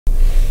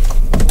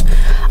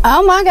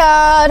Oh my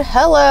God,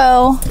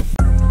 hello.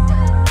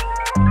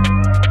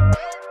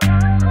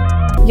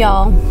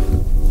 Y'all,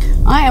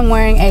 I am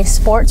wearing a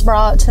sports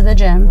bra to the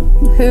gym.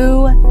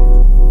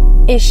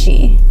 Who is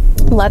she?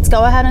 Let's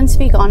go ahead and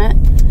speak on it.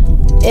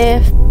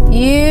 If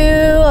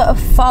you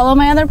follow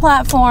my other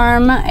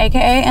platform,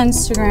 AKA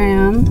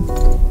Instagram,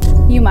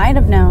 you might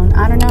have known,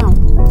 I don't know.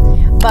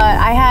 But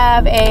I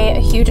have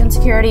a huge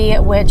insecurity,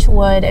 which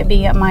would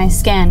be my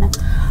skin.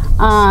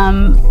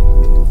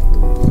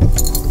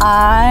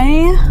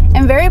 I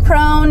am very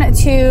prone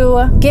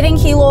to getting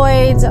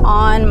keloids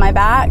on my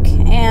back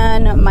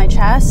and my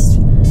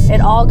chest.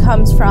 It all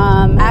comes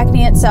from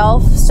acne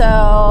itself.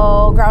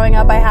 So growing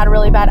up, I had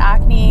really bad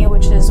acne,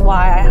 which is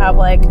why I have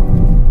like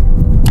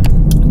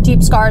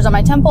deep scars on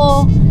my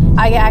temple.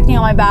 I get acne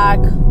on my back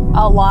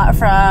a lot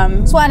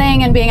from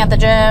sweating and being at the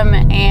gym,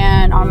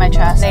 and on my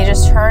chest. They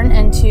just turn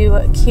into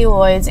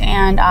keloids,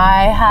 and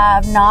I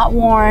have not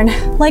worn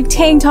like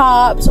tank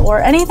tops or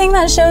anything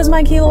that shows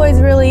my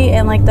keloids really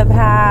in like the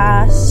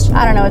past,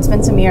 I don't know, it's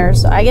been some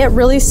years. So I get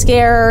really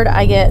scared,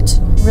 I get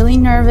really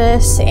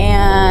nervous,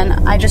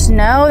 and I just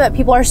know that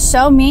people are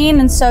so mean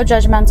and so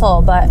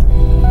judgmental, but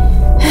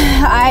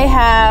I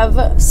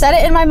have set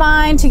it in my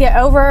mind to get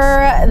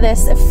over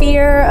this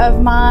fear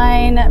of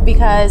mine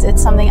because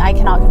it's something I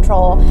cannot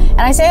control.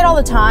 And I say it all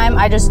the time,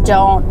 I just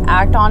don't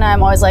act on it.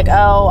 I'm always like,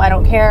 oh, I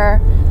don't care,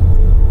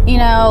 you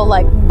know,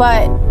 like,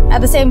 but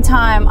at the same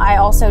time, I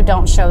also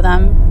don't show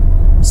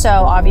them. So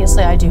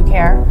obviously I do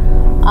care.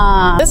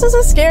 This is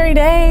a scary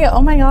day.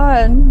 Oh my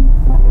God.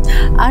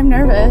 I'm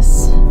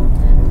nervous.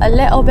 A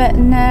little bit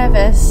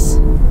nervous.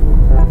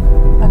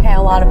 Okay,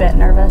 a lot of bit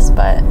nervous,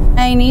 but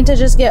I need to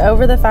just get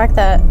over the fact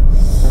that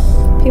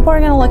people are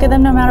gonna look at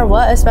them no matter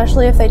what,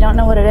 especially if they don't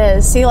know what it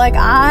is. See, like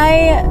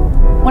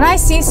when I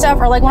see stuff,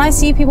 or like when I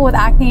see people with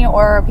acne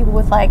or people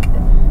with like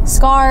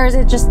scars,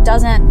 it just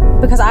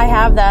doesn't, because I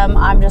have them,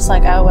 I'm just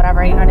like, oh,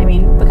 whatever, you know what I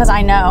mean? Because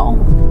I know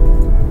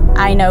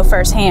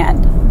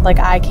firsthand, like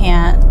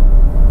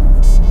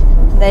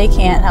they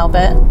can't help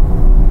it,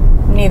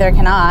 neither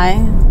can I,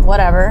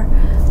 whatever.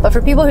 But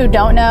for people who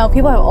don't know,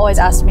 people have always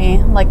asked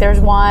me, like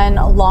there's one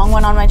long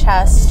one on my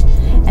chest,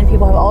 and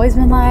people have always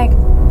been like,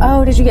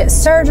 oh, did you get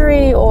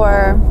surgery?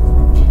 Or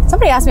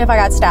somebody asked me if I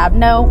got stabbed.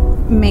 No,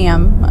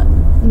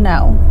 ma'am,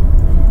 no.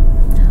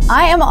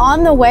 I am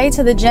on the way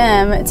to the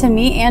gym to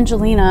meet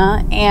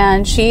Angelina,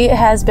 and she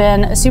has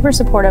been super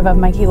supportive of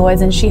my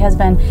keloids, and she has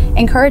been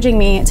encouraging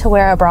me to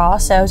wear a bra.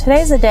 So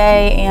today's the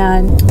day,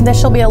 and this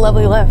shall be a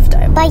lovely lift.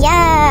 But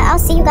yeah, I'll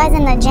see you guys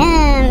in the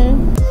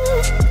gym.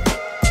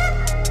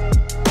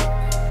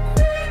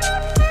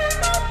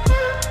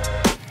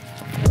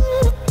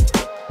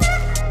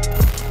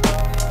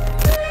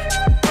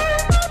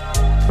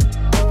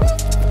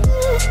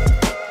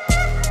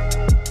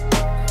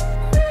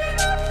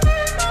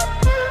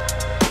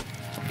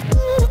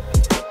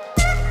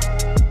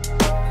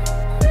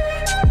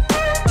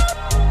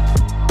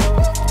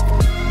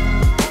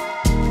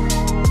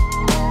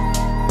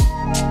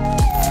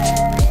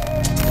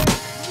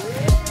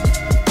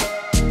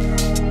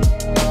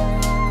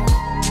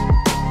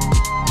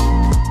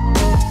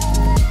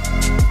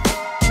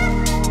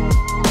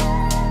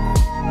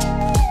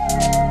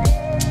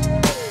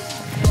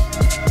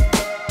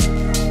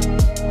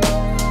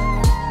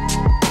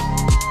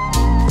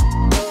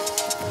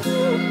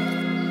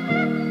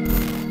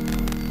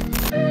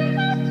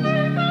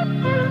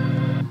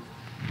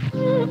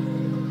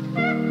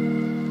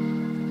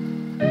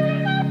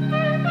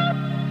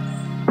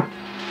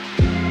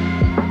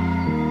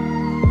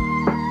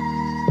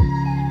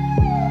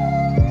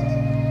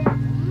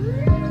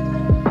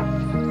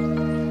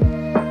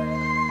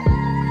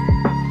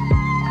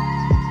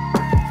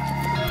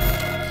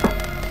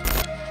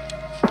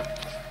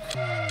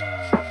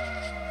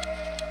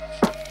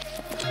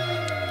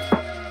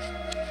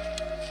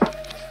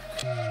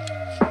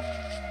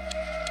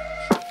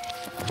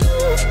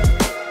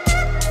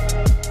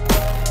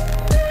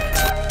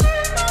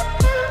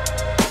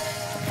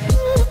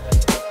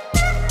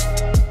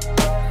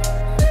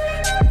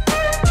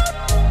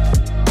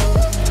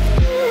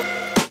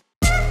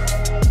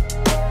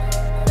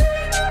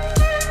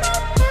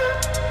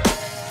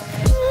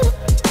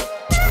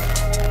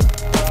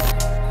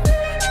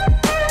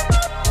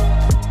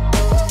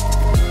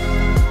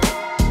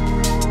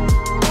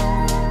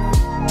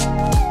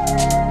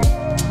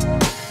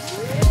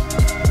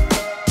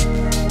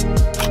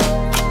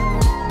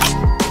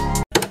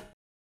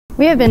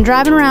 We have been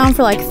driving around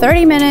for like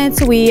 30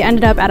 minutes. We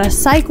ended up at a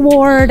psych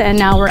ward, and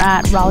now we're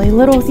at Raleigh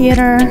Little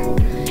Theater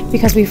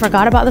because we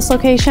forgot about this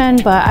location,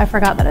 but I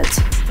forgot that it's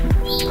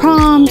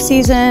prom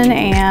season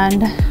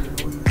and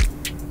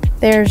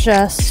there's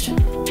just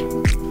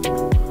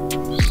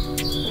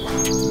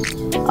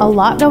a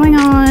lot going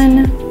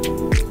on.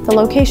 The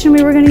location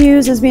we were gonna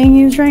use is being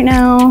used right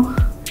now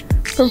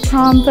for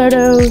prom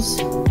photos.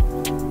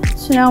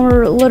 So now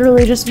we're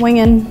literally just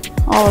winging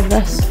all of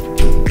this.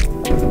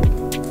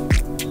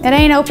 It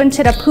ain't open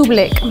to the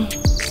public.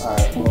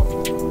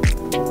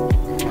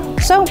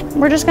 So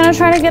we're just gonna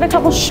try to get a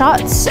couple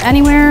shots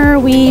anywhere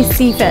we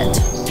see fit.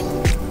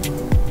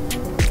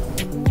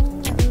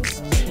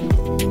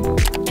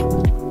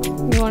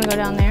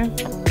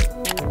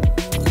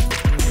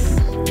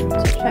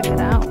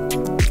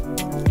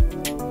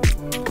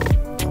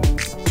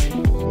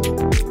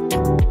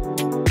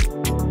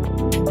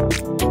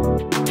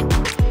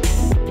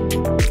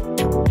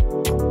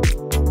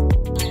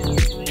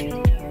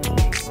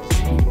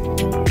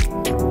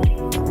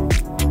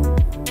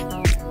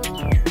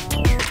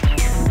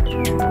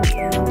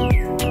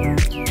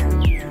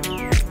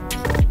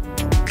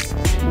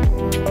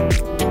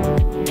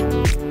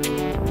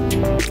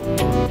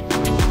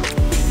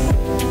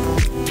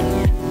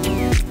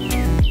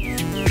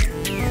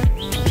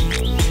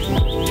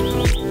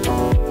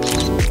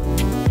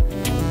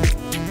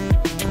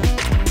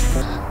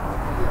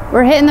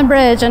 we're hitting the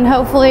bridge, and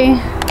hopefully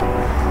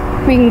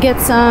we can get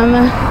some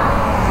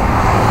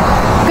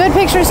good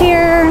pictures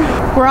here.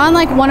 We're on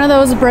like one of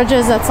those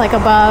bridges that's like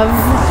above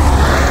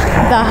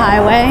the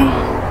highway.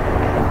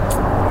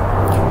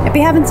 I'd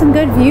be having some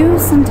good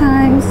views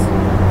sometimes.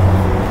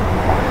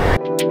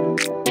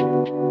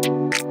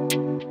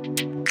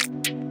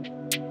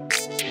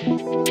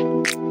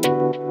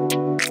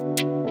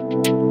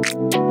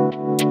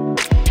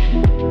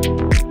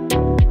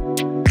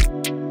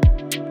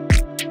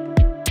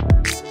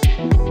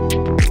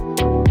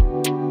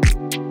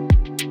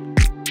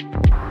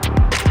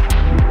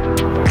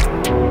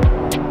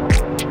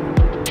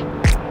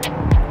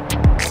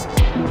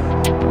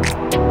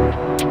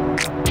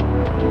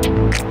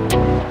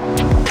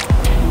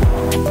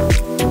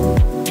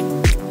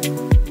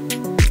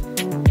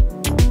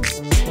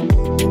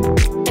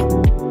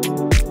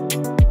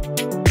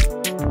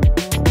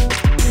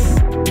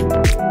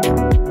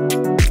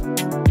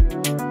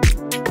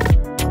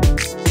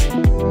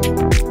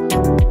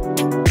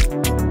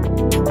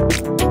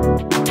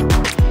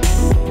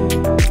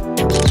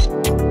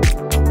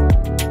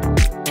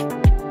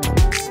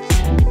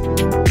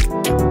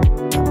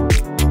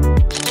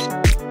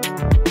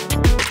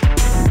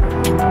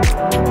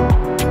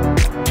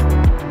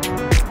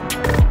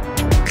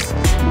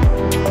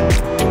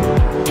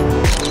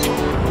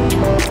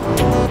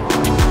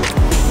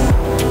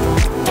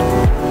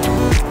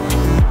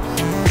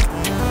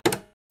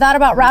 That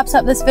about wraps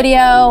up this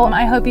video.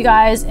 I hope you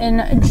guys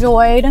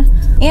enjoyed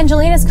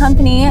Angelina's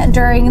company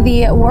during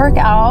the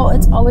workout.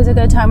 It's always a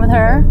good time with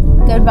her.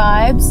 Good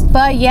vibes.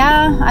 But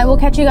yeah, I will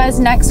catch you guys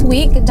next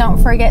week.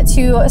 Don't forget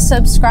to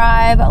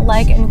subscribe,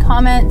 like, and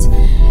comment.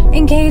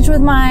 Engage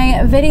with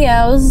my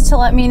videos to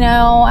let me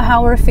know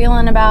how we're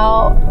feeling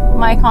about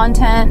my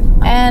content.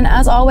 And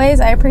as always,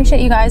 I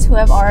appreciate you guys who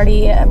have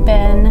already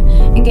been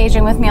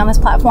engaging with me on this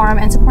platform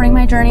and supporting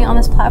my journey on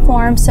this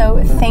platform.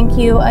 So thank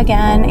you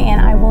again, and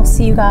I will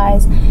see you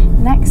guys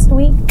next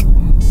week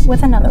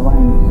with another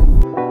one.